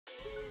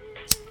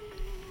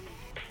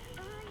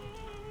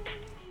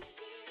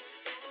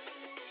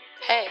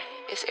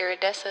It's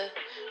Iridessa.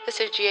 This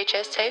is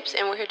GHS Tapes,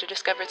 and we're here to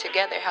discover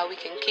together how we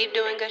can keep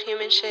doing good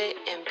human shit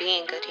and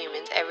being good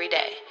humans every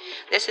day.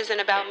 This isn't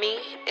about me,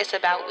 it's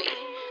about we.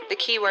 The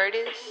key word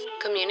is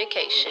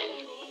communication.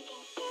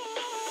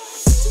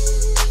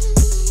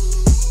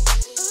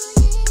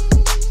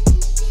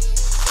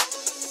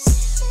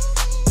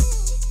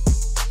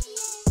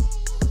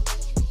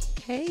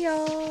 Hey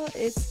y'all,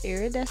 it's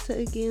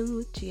Iridessa again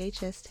with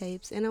GHS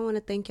Tapes, and I want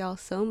to thank y'all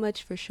so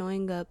much for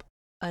showing up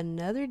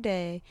another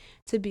day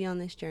to be on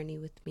this journey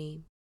with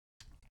me.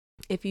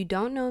 If you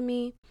don't know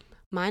me,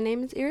 my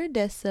name is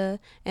Iridessa,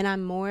 and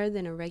I'm more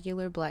than a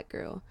regular black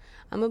girl.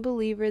 I'm a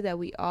believer that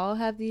we all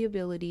have the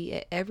ability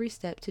at every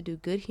step to do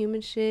good human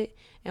shit,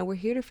 and we're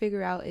here to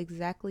figure out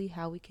exactly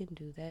how we can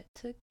do that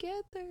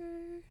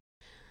together.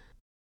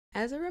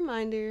 As a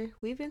reminder,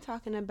 we've been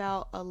talking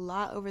about a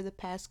lot over the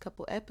past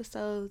couple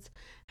episodes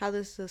how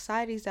the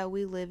societies that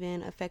we live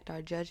in affect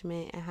our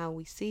judgment and how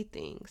we see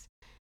things.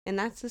 And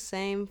that's the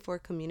same for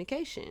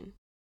communication.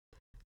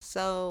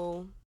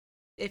 So,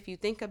 if you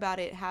think about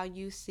it, how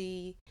you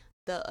see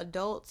the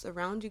adults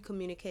around you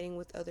communicating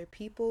with other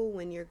people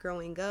when you're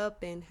growing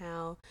up, and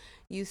how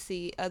you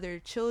see other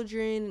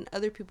children and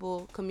other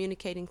people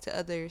communicating to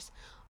others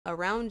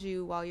around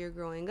you while you're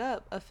growing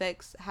up,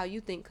 affects how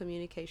you think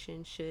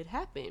communication should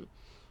happen.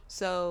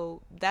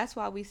 So that's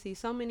why we see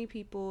so many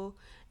people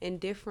in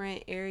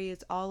different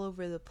areas all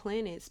over the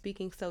planet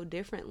speaking so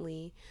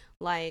differently.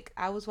 Like,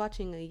 I was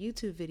watching a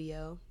YouTube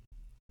video,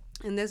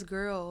 and this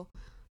girl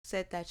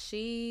said that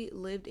she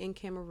lived in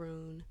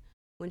Cameroon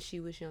when she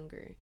was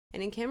younger.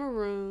 And in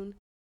Cameroon,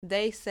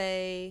 they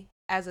say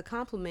as a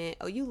compliment,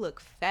 "Oh, you look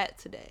fat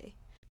today."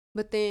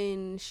 But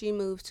then she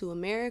moved to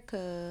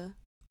America,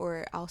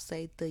 or I'll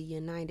say the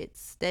United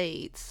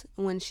States,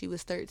 when she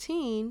was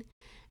 13,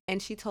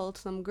 and she told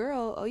some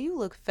girl, "Oh, you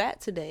look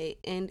fat today."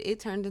 And it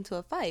turned into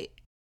a fight.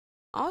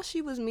 All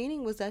she was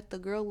meaning was that the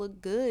girl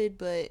looked good,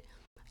 but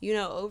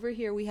over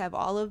here we have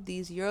all of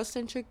these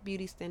Eurocentric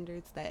beauty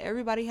standards that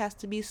everybody has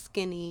to be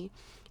skinny,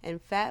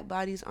 and fat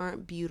bodies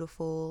aren't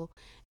beautiful,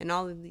 and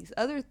all of these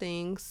other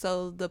things.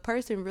 So the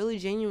person really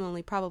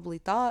genuinely probably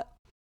thought,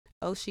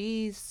 "Oh,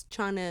 she's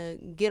trying to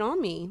get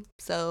on me,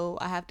 so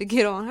I have to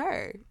get on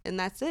her," and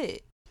that's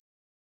it.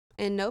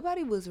 And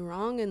nobody was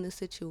wrong in the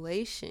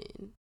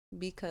situation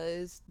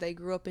because they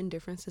grew up in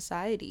different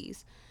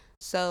societies.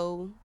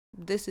 So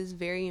this is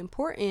very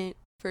important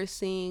for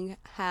seeing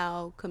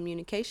how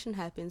communication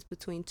happens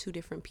between two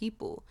different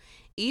people.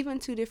 Even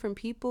two different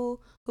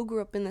people who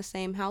grew up in the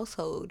same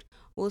household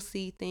will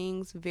see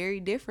things very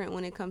different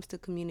when it comes to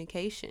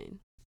communication.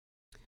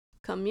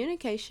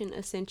 Communication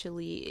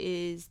essentially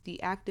is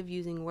the act of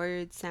using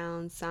words,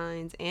 sounds,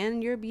 signs,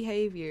 and your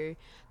behavior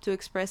to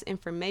express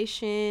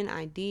information,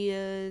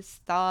 ideas,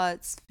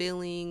 thoughts,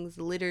 feelings,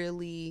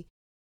 literally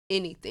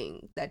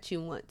anything that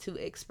you want to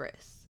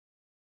express.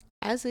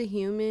 As a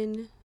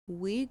human,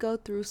 we go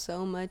through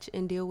so much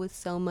and deal with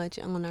so much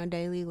on our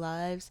daily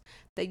lives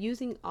that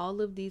using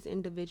all of these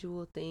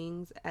individual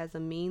things as a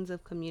means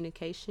of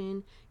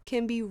communication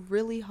can be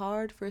really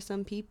hard for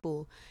some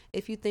people.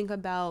 If you think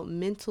about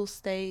mental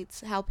states,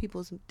 how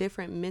people's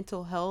different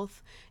mental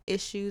health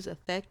issues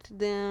affect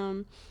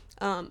them,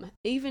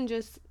 even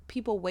just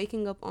people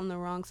waking up on the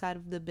wrong side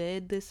of the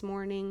bed this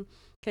morning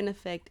can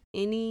affect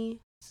any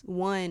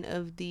one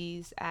of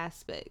these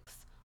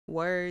aspects: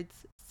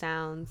 words,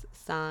 sounds,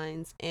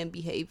 signs, and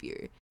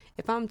behavior.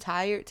 If I'm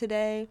tired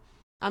today,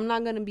 I'm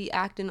not going to be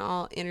acting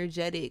all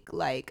energetic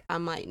like I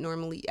might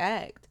normally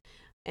act.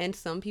 And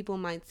some people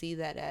might see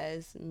that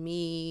as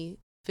me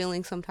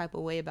feeling some type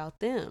of way about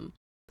them.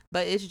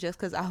 But it's just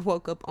because I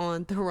woke up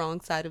on the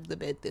wrong side of the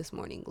bed this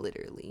morning,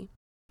 literally.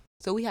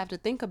 So we have to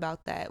think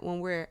about that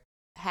when we're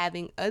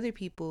having other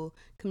people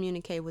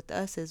communicate with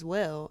us as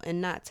well, and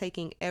not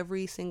taking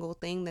every single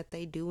thing that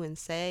they do and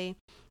say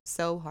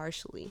so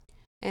harshly.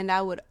 And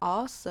I would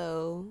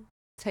also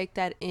take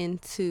that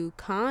into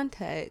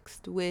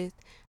context with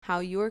how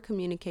you're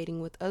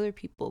communicating with other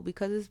people,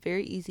 because it's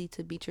very easy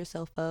to beat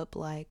yourself up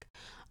like,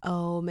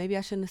 "Oh, maybe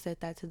I shouldn't have said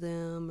that to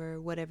them,"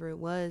 or whatever it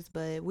was.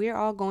 But we're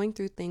all going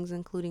through things,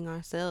 including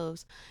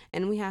ourselves,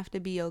 and we have to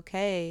be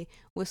okay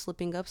with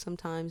slipping up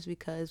sometimes,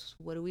 because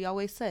what do we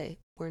always say?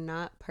 We're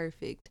not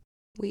perfect.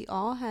 We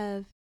all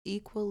have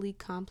equally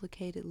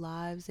complicated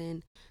lives,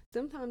 and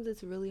sometimes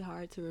it's really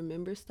hard to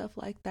remember stuff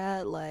like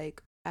that.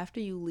 Like,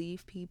 after you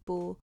leave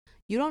people,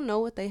 you don't know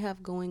what they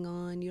have going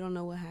on. You don't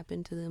know what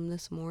happened to them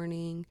this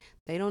morning.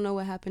 They don't know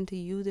what happened to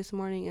you this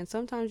morning. And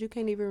sometimes you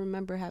can't even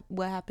remember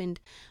what happened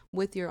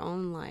with your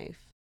own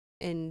life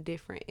in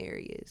different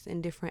areas,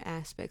 in different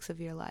aspects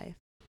of your life.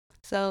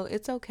 So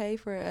it's okay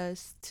for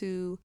us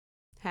to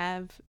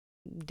have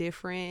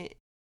different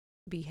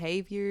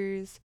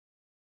behaviors,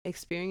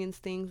 experience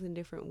things in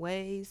different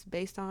ways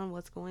based on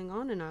what's going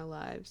on in our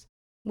lives.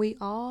 We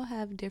all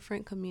have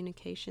different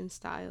communication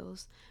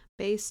styles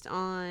based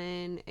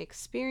on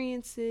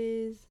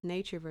experiences,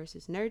 nature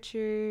versus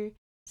nurture,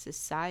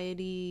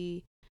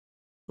 society,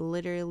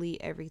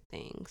 literally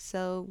everything.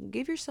 So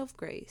give yourself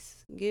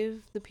grace.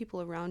 Give the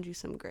people around you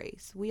some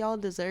grace. We all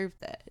deserve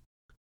that.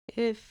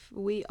 If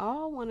we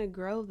all want to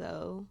grow,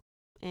 though,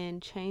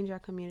 and change our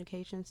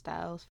communication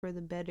styles for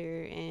the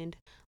better and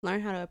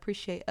learn how to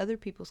appreciate other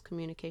people's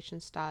communication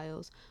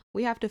styles,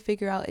 we have to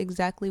figure out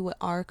exactly what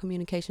our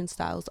communication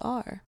styles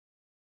are.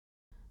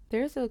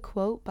 There's a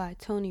quote by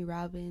Tony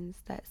Robbins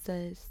that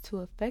says,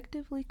 "To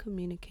effectively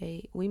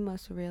communicate, we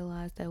must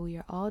realize that we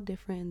are all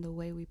different in the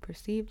way we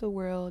perceive the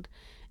world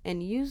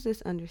and use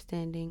this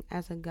understanding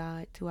as a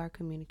guide to our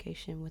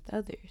communication with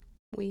others."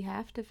 We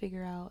have to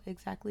figure out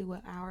exactly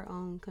what our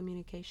own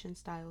communication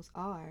styles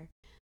are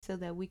so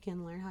that we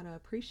can learn how to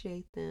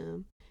appreciate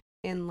them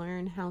and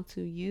learn how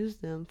to use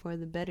them for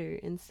the better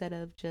instead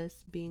of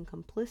just being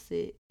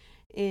complicit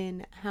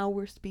in how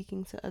we're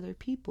speaking to other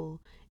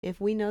people. If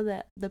we know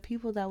that the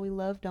people that we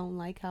love don't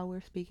like how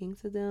we're speaking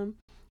to them,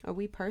 or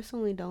we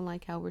personally don't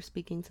like how we're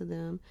speaking to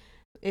them,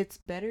 it's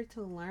better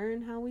to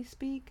learn how we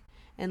speak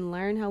and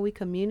learn how we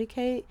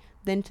communicate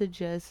than to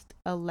just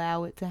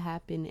allow it to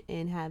happen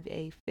and have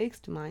a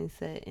fixed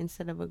mindset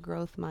instead of a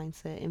growth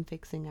mindset and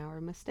fixing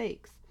our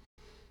mistakes.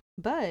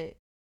 But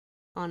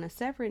on a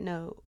separate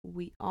note,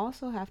 we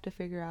also have to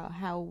figure out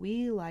how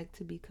we like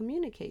to be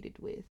communicated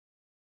with,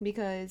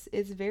 because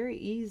it's very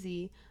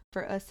easy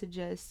for us to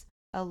just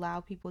allow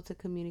people to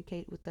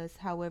communicate with us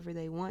however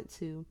they want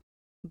to.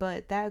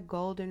 But that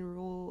golden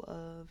rule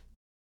of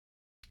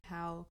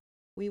how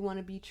we want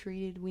to be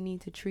treated, we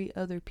need to treat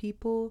other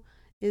people,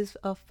 is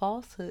a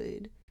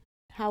falsehood.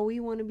 How we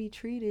want to be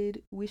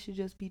treated, we should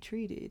just be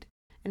treated.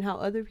 And how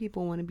other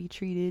people want to be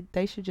treated,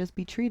 they should just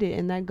be treated.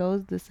 And that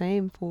goes the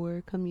same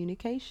for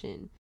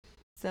communication.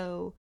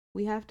 So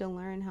we have to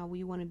learn how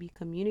we want to be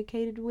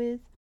communicated with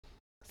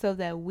so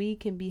that we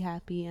can be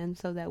happy and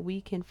so that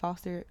we can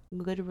foster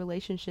good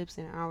relationships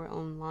in our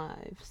own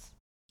lives.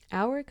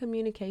 Our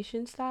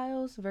communication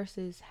styles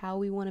versus how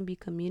we want to be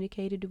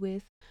communicated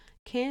with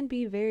can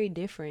be very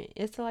different.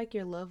 It's like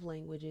your love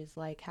languages,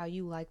 like how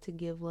you like to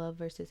give love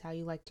versus how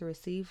you like to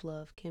receive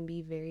love can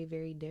be very,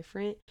 very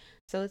different.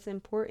 So it's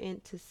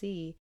important to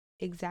see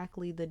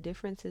exactly the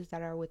differences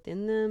that are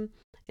within them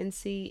and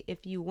see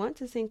if you want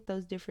to sync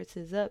those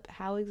differences up,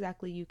 how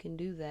exactly you can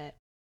do that.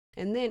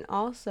 And then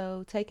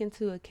also take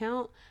into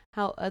account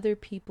how other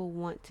people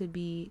want to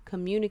be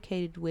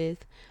communicated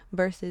with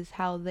versus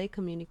how they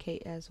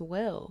communicate as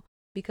well.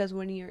 Because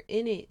when you're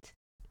in it,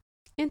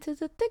 into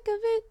the thick of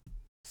it,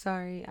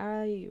 sorry,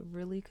 I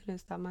really couldn't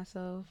stop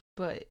myself,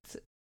 but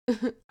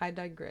I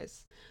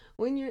digress.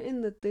 When you're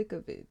in the thick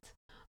of it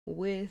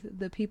with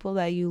the people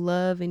that you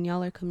love and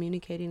y'all are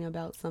communicating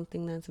about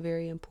something that's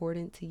very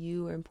important to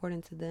you or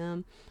important to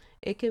them,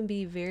 it can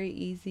be very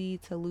easy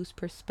to lose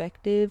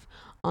perspective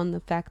on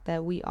the fact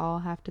that we all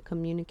have to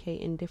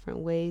communicate in different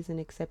ways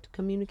and accept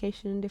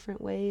communication in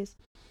different ways.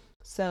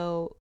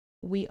 So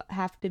we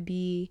have to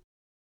be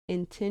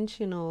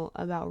intentional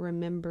about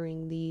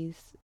remembering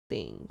these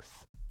things.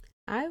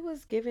 I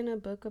was given a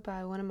book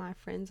by one of my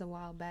friends a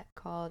while back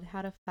called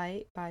How to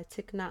Fight by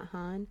Thich Nhat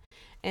Hanh,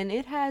 and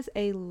it has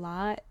a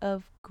lot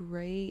of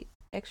great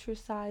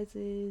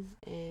exercises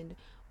and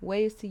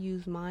ways to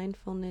use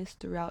mindfulness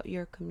throughout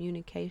your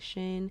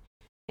communication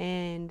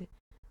and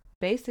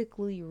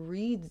basically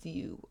reads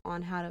you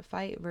on how to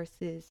fight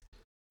versus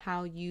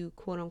how you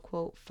quote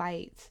unquote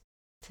fight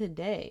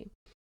today.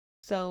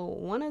 So,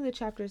 one of the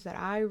chapters that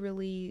I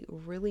really,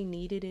 really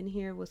needed in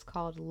here was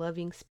called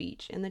Loving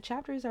Speech. And the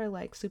chapters are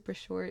like super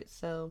short.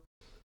 So,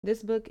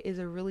 this book is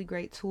a really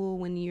great tool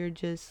when you're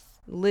just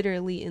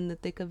literally in the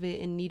thick of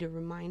it and need a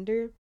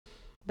reminder.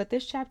 But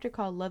this chapter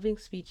called Loving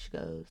Speech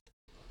goes,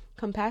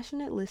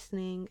 "Compassionate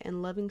listening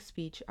and loving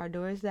speech are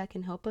doors that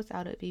can help us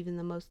out of even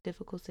the most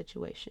difficult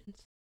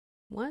situations.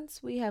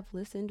 Once we have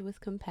listened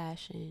with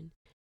compassion,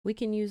 we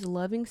can use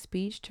loving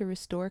speech to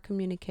restore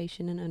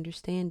communication and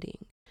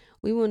understanding.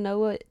 We will know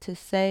what to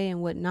say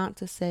and what not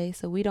to say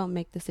so we don't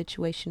make the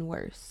situation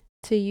worse.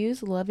 To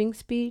use loving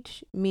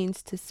speech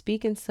means to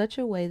speak in such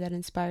a way that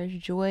inspires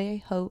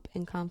joy, hope,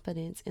 and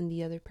confidence in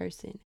the other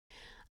person.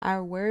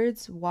 Our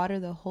words water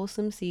the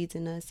wholesome seeds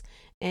in us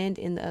and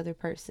in the other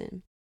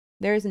person.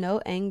 There is no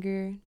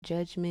anger,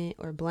 judgment,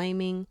 or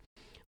blaming.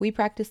 We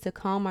practice to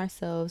calm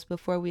ourselves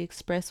before we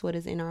express what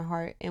is in our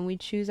heart, and we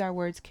choose our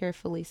words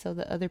carefully so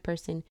the other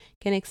person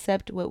can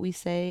accept what we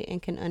say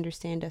and can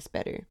understand us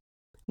better.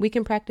 We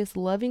can practice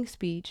loving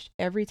speech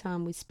every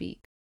time we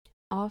speak.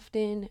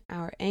 Often,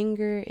 our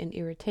anger and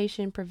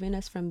irritation prevent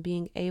us from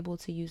being able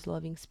to use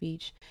loving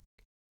speech.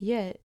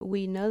 Yet,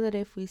 we know that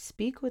if we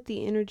speak with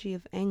the energy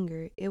of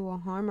anger, it will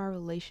harm our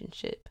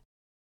relationship.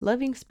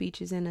 Loving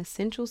speech is an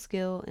essential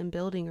skill in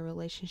building a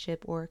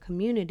relationship or a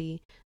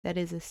community that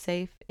is a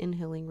safe and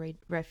healing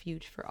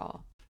refuge for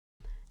all."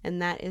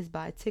 And that is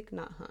by Thich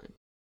Nhat Hanh.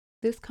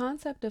 This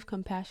concept of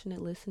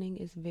compassionate listening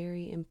is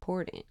very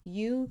important.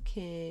 You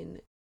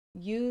can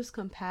use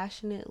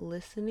compassionate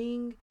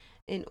listening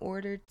in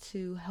order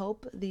to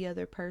help the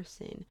other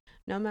person.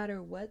 No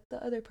matter what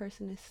the other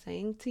person is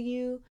saying to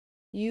you,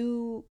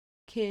 you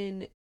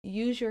can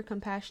use your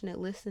compassionate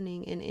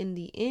listening, and in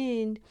the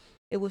end,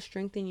 it will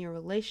strengthen your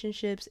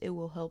relationships, it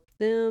will help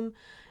them,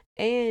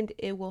 and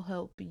it will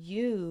help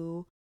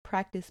you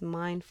practice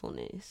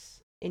mindfulness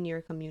in your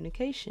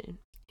communication.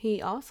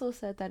 He also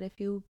said that if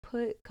you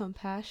put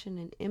compassion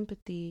and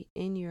empathy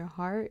in your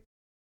heart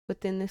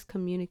within this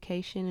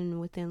communication and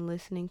within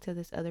listening to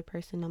this other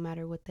person, no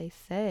matter what they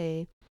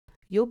say,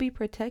 you'll be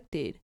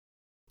protected.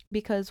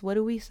 Because what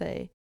do we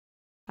say?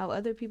 How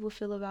other people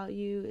feel about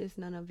you is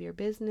none of your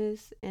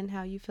business, and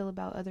how you feel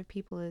about other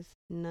people is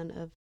none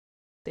of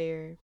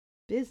their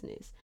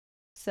business.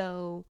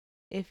 So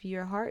if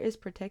your heart is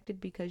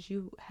protected because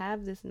you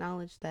have this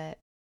knowledge that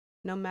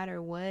no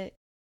matter what,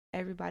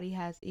 everybody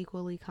has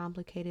equally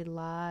complicated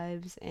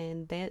lives,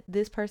 and that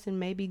this person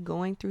may be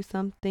going through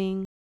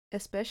something,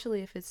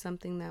 especially if it's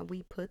something that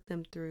we put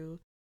them through,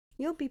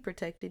 you'll be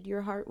protected.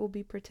 Your heart will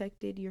be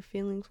protected, your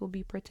feelings will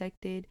be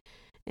protected,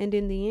 and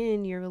in the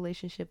end, your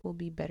relationship will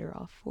be better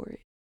off for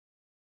it.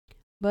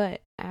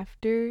 But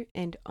after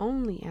and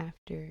only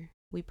after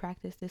we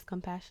practice this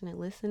compassionate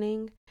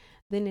listening,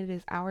 then it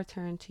is our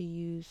turn to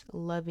use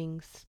loving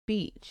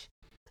speech.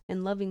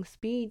 And loving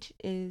speech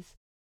is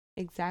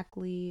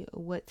exactly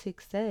what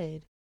Tick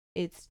said.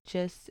 It's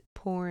just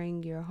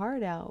pouring your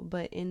heart out,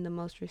 but in the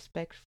most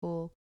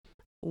respectful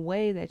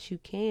way that you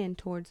can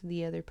towards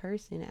the other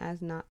person,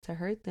 as not to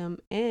hurt them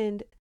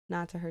and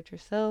not to hurt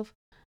yourself,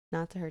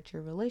 not to hurt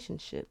your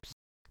relationships.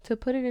 To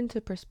put it into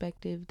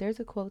perspective, there's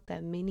a quote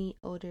that many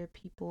older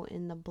people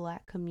in the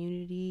Black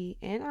community,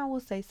 and I will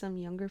say some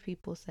younger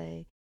people,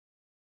 say,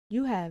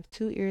 "You have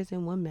two ears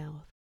and one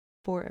mouth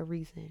for a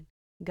reason.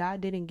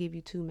 God didn't give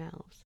you two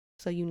mouths,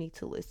 so you need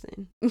to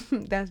listen."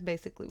 That's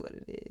basically what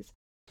it is.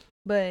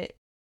 But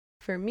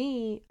for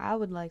me, I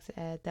would like to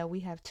add that we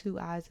have two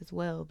eyes as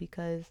well,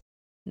 because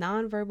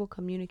nonverbal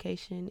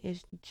communication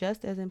is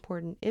just as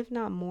important, if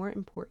not more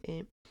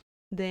important,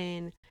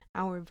 than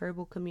our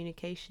verbal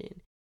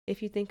communication.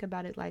 If you think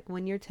about it, like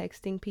when you're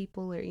texting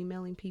people or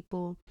emailing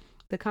people,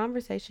 the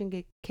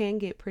conversation can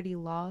get pretty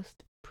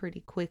lost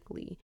pretty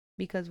quickly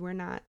because we're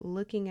not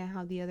looking at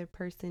how the other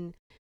person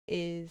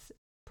is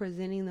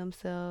presenting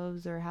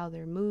themselves or how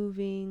they're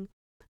moving,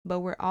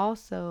 but we're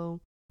also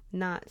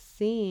not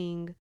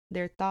seeing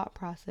their thought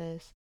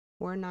process.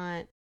 We're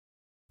not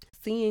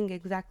seeing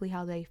exactly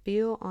how they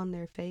feel on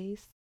their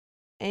face.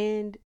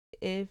 And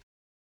if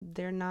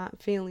they're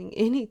not feeling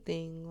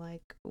anything,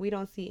 like we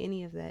don't see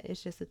any of that,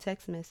 it's just a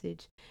text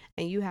message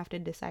and you have to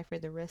decipher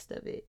the rest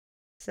of it.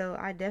 So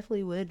I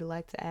definitely would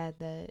like to add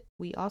that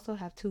we also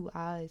have two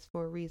eyes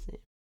for a reason.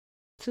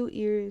 Two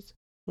ears,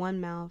 one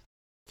mouth,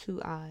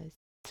 two eyes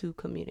to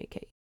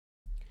communicate.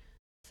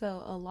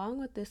 So, along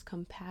with this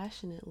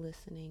compassionate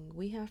listening,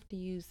 we have to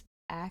use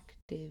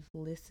active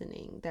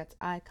listening. That's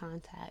eye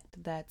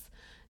contact, that's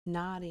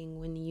nodding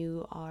when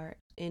you are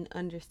in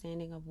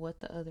understanding of what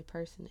the other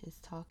person is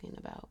talking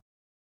about,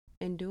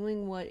 and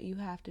doing what you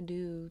have to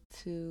do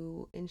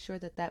to ensure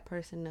that that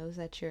person knows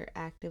that you're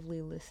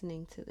actively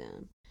listening to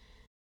them.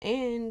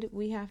 And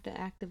we have to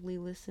actively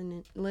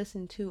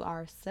listen to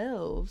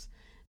ourselves,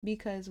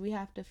 because we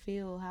have to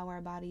feel how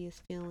our body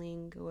is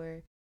feeling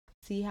or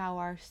see how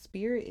our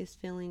spirit is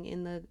feeling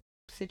in the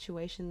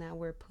situation that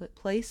we're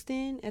placed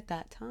in at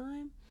that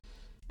time,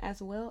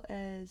 as well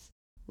as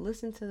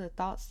listen to the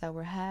thoughts that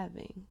we're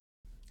having.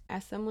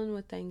 As someone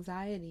with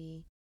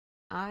anxiety,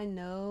 I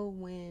know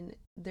when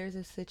there's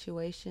a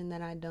situation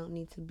that I don't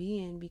need to be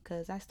in,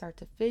 because I start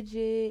to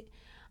fidget,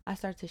 I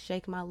start to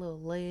shake my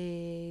little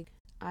leg,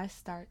 I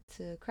start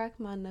to crack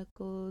my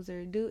knuckles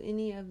or do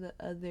any of the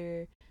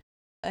other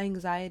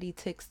anxiety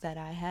tics that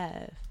I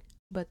have.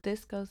 But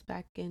this goes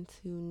back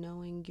into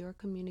knowing your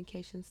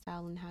communication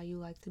style and how you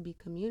like to be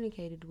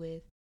communicated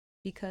with,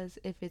 because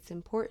if it's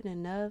important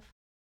enough,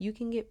 you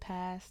can get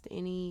past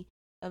any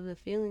of the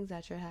feelings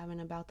that you're having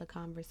about the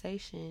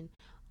conversation.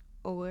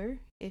 Or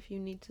if you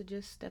need to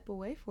just step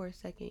away for a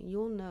second,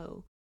 you'll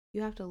know.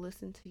 You have to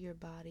listen to your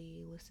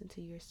body, listen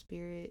to your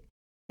spirit,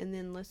 and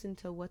then listen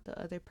to what the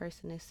other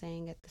person is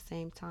saying at the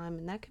same time.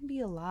 And that can be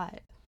a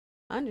lot.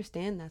 I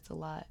understand that's a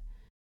lot,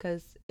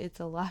 because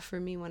it's a lot for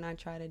me when I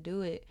try to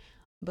do it.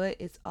 But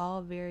it's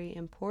all very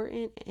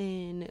important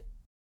in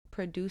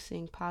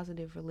producing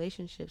positive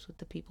relationships with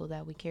the people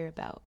that we care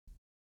about.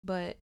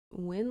 But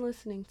when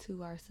listening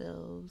to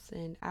ourselves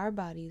and our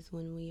bodies,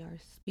 when we are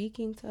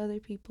speaking to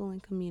other people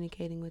and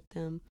communicating with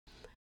them,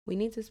 we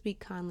need to speak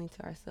kindly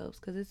to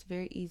ourselves, because it's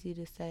very easy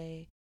to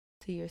say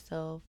to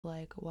yourself,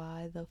 like,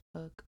 why the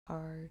fuck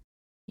are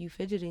you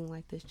fidgeting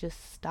like this?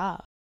 Just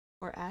stop.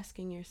 Or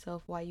asking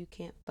yourself why you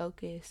can't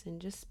focus,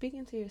 and just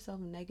speaking to yourself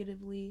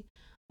negatively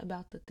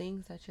about the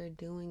things that you're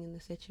doing and the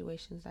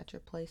situations that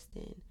you're placed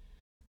in.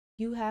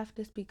 You have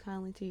to speak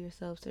kindly to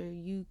yourself so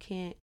you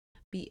can't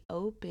be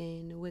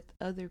open with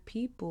other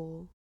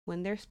people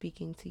when they're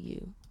speaking to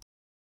you.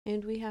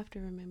 And we have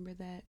to remember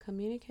that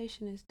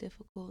communication is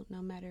difficult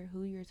no matter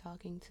who you're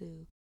talking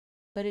to,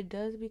 but it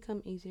does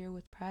become easier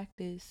with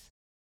practice.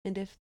 And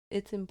if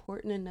it's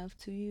important enough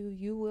to you,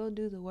 you will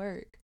do the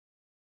work.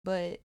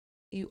 But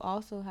you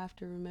also have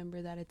to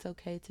remember that it's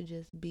okay to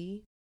just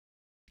be.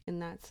 And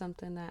that's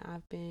something that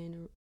I've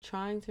been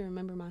trying to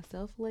remember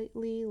myself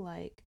lately.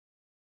 Like,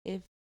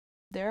 if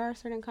there are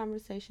certain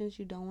conversations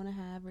you don't want to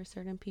have or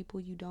certain people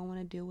you don't want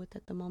to deal with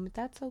at the moment,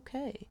 that's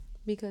okay.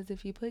 Because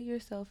if you put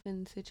yourself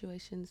in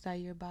situations that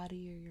your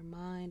body or your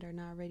mind are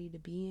not ready to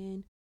be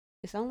in,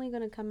 it's only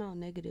going to come out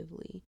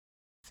negatively.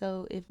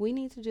 So if we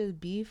need to just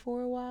be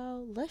for a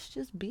while, let's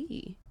just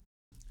be.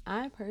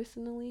 I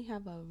personally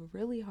have a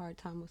really hard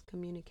time with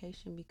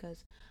communication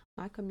because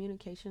my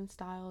communication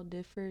style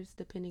differs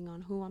depending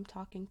on who I'm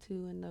talking to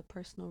and the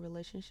personal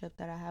relationship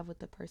that I have with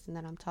the person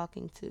that I'm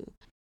talking to.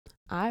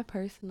 I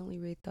personally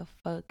read the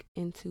fuck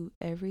into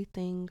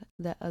everything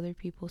that other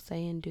people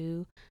say and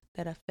do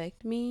that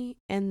affect me,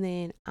 and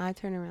then I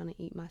turn around and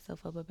eat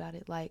myself up about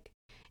it. Like,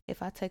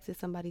 if I texted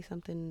somebody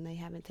something and they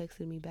haven't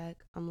texted me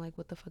back, I'm like,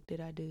 what the fuck did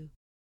I do?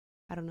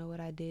 I don't know what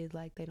I did.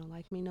 Like, they don't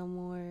like me no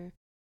more.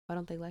 Why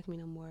don't they like me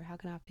no more? How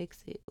can I fix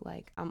it?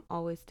 Like, I'm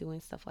always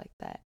doing stuff like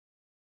that.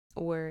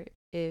 Or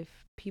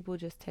if people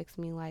just text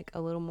me like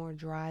a little more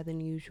dry than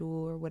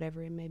usual or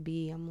whatever it may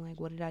be, I'm like,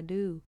 what did I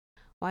do?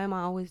 Why am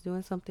I always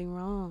doing something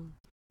wrong?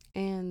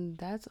 And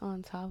that's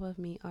on top of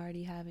me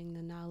already having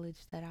the knowledge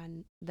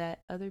that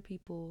other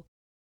people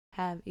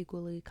have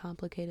equally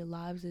complicated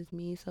lives as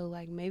me. So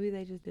like maybe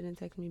they just didn't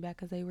text me back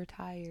because they were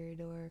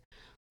tired, or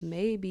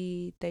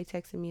maybe they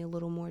texted me a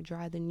little more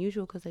dry than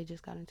usual because they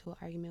just got into an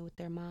argument with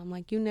their mom.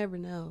 Like, you never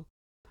know.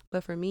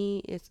 But for me,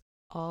 it's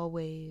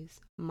always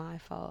my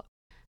fault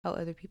how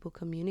other people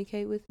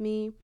communicate with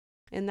me.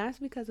 And that's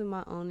because of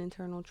my own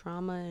internal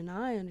trauma, and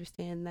I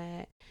understand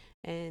that.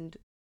 And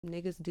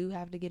niggas do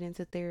have to get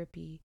into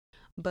therapy.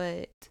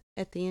 But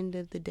at the end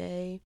of the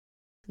day,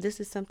 this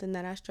is something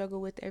that I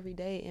struggle with every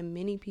day, and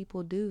many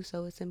people do.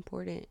 So it's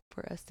important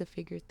for us to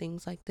figure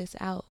things like this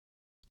out.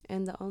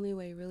 And the only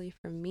way, really,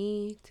 for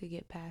me to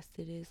get past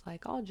it is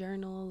like I'll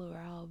journal or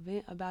I'll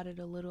vent about it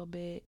a little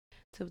bit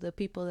to the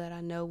people that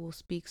I know will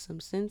speak some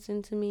sense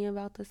into me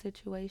about the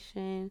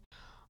situation.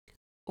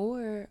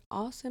 Or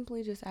I'll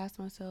simply just ask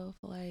myself,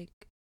 like,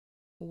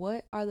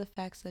 what are the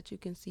facts that you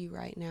can see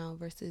right now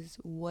versus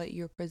what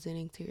you're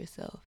presenting to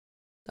yourself?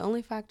 The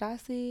only fact I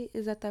see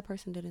is that that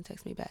person didn't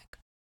text me back.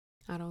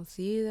 I don't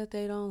see that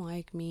they don't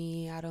like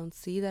me. I don't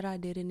see that I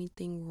did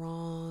anything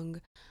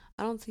wrong.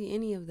 I don't see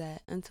any of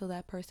that until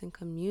that person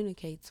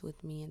communicates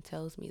with me and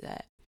tells me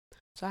that.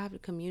 So I have to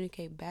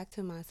communicate back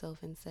to myself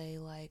and say,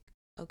 like,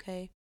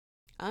 okay,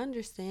 I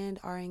understand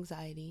our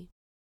anxiety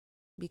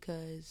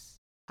because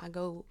I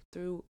go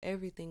through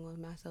everything with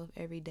myself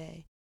every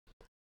day.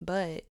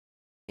 But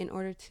in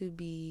order to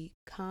be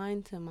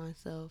kind to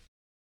myself,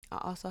 I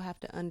also have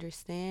to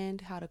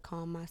understand how to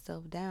calm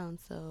myself down.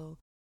 So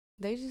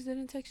they just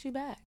didn't text you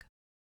back.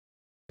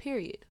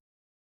 Period.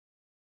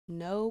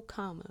 No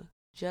comma,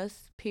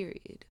 just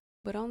period.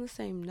 But on the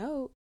same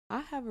note, I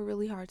have a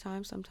really hard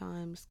time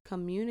sometimes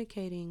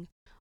communicating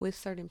with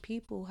certain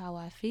people how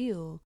I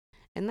feel.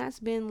 And that's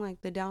been like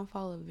the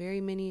downfall of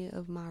very many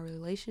of my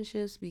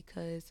relationships,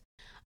 because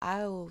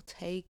I will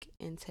take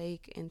and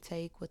take and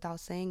take without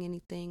saying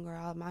anything, or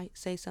I might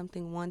say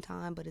something one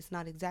time, but it's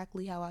not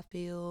exactly how I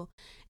feel.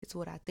 It's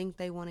what I think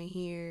they want to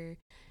hear,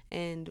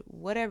 and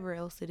whatever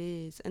else it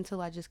is,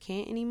 until I just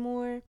can't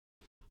anymore.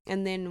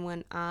 And then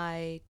when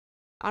I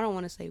don't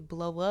want to say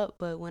blow up,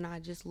 but when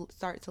I just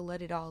start to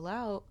let it all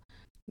out,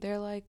 they're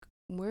like,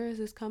 where is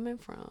this coming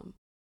from?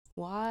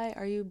 Why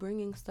are you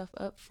bringing stuff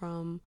up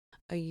from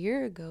a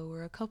year ago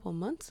or a couple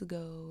months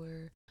ago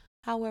or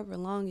however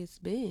long it's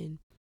been?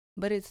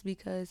 But it's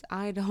because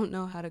I don't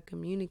know how to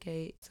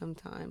communicate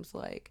sometimes.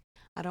 Like,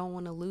 I don't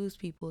want to lose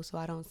people, so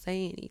I don't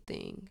say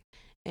anything.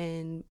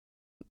 And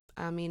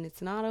I mean,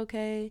 it's not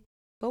okay,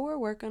 but we're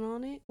working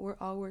on it. We're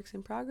all works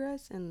in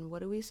progress. And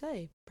what do we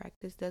say?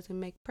 Practice doesn't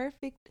make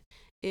perfect,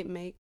 it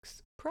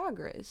makes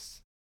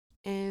progress.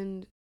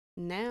 And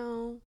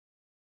now,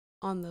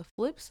 on the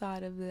flip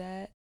side of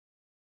that,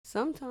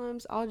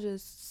 sometimes I'll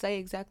just say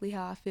exactly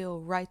how I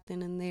feel right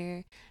then and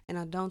there, and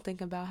I don't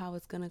think about how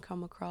it's going to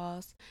come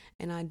across,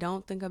 and I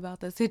don't think about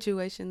the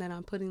situation that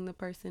I'm putting the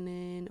person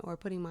in or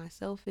putting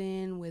myself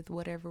in with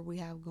whatever we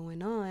have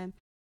going on,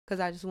 because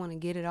I just want to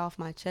get it off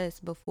my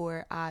chest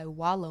before I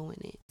wallow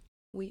in it.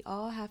 We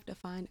all have to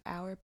find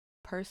our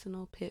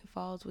personal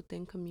pitfalls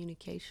within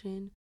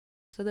communication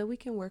so that we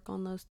can work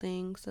on those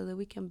things, so that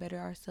we can better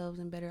ourselves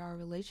and better our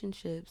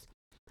relationships.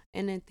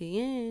 And at the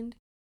end,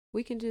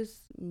 we can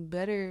just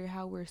better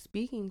how we're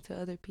speaking to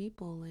other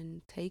people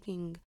and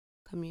taking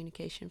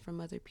communication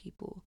from other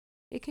people.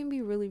 It can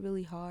be really,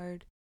 really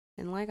hard.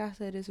 And like I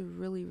said, it's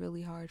really,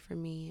 really hard for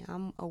me.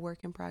 I'm a work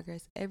in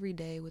progress every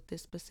day with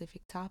this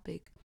specific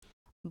topic.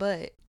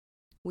 But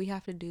we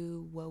have to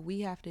do what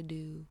we have to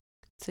do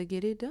to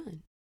get it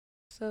done.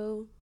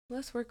 So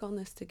let's work on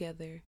this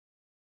together.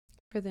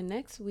 For the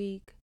next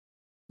week,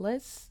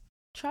 let's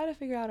try to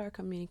figure out our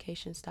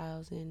communication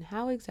styles and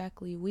how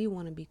exactly we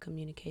want to be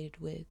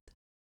communicated with.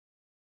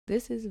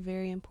 This is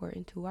very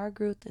important to our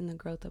growth and the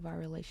growth of our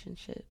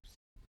relationships.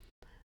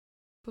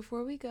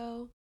 Before we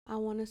go, I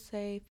want to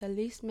say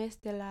Feliz Mes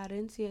de la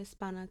Herencia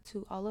Hispana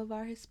to all of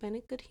our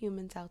Hispanic good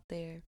humans out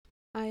there.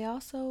 I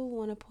also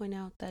want to point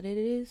out that it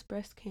is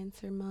Breast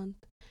Cancer Month,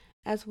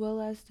 as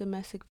well as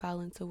Domestic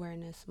Violence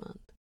Awareness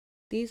Month.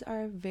 These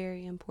are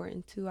very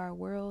important to our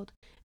world,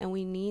 and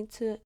we need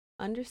to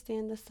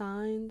understand the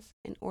signs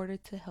in order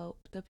to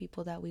help the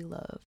people that we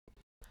love.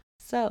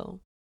 So,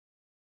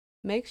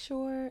 make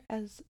sure,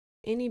 as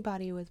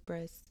anybody with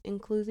breasts,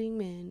 including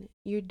men,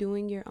 you're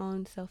doing your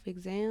own self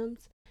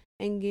exams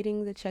and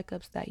getting the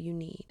checkups that you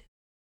need.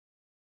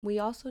 We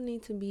also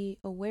need to be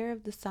aware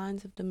of the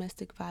signs of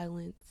domestic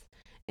violence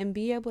and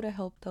be able to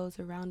help those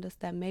around us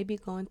that may be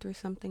going through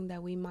something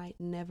that we might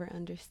never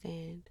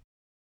understand.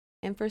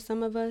 And for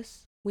some of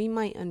us, we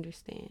might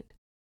understand.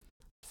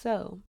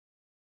 So,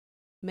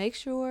 make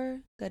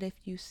sure that if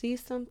you see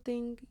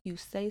something, you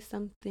say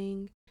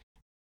something,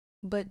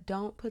 but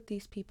don't put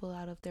these people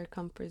out of their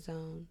comfort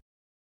zone.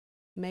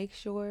 Make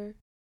sure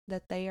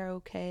that they are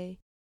okay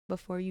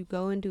before you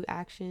go and do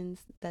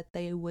actions that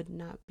they would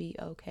not be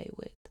okay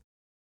with.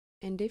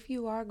 And if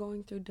you are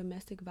going through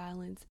domestic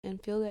violence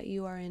and feel that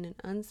you are in an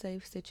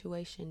unsafe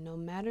situation, no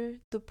matter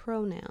the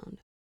pronoun,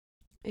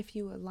 if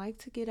you would like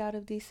to get out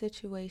of these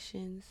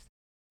situations,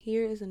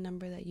 here is a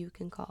number that you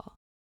can call.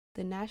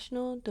 The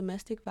National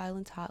Domestic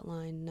Violence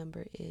Hotline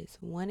number is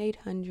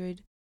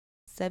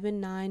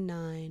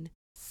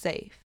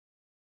 1-800-799-SAFE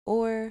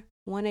or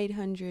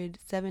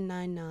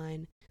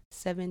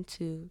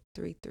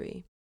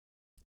 1-800-799-7233.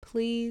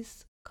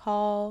 Please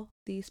call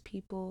these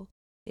people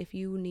if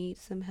you need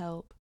some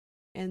help,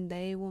 and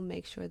they will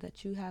make sure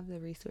that you have the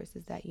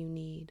resources that you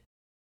need.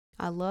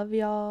 I love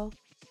y'all.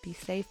 Be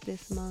safe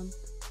this month.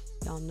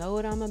 Y'all know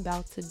what I'm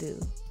about to do.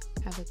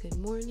 Have a good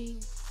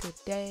morning, good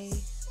day,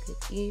 good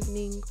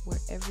evening,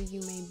 wherever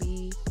you may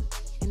be,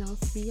 and I'll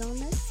see y'all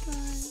next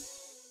time.